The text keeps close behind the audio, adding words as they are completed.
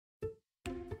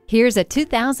Here's a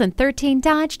 2013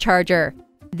 Dodge Charger.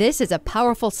 This is a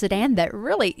powerful sedan that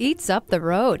really eats up the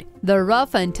road. The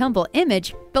rough and tumble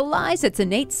image belies its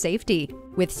innate safety,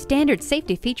 with standard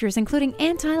safety features including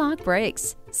anti-lock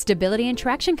brakes, stability and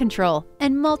traction control,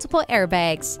 and multiple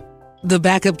airbags. The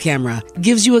backup camera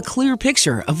gives you a clear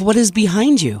picture of what is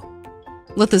behind you.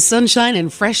 Let the sunshine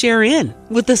and fresh air in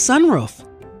with the sunroof.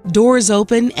 Doors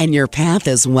open and your path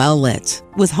is well lit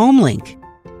with HomeLink.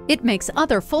 It makes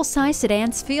other full-size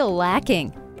sedans feel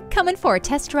lacking. Come in for a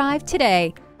test drive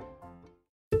today.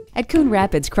 At Coon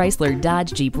Rapids Chrysler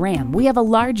Dodge Jeep Ram, we have a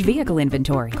large vehicle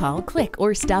inventory. Call, click,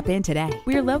 or stop in today.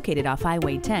 We're located off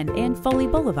Highway 10 and Foley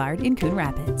Boulevard in Coon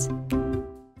Rapids.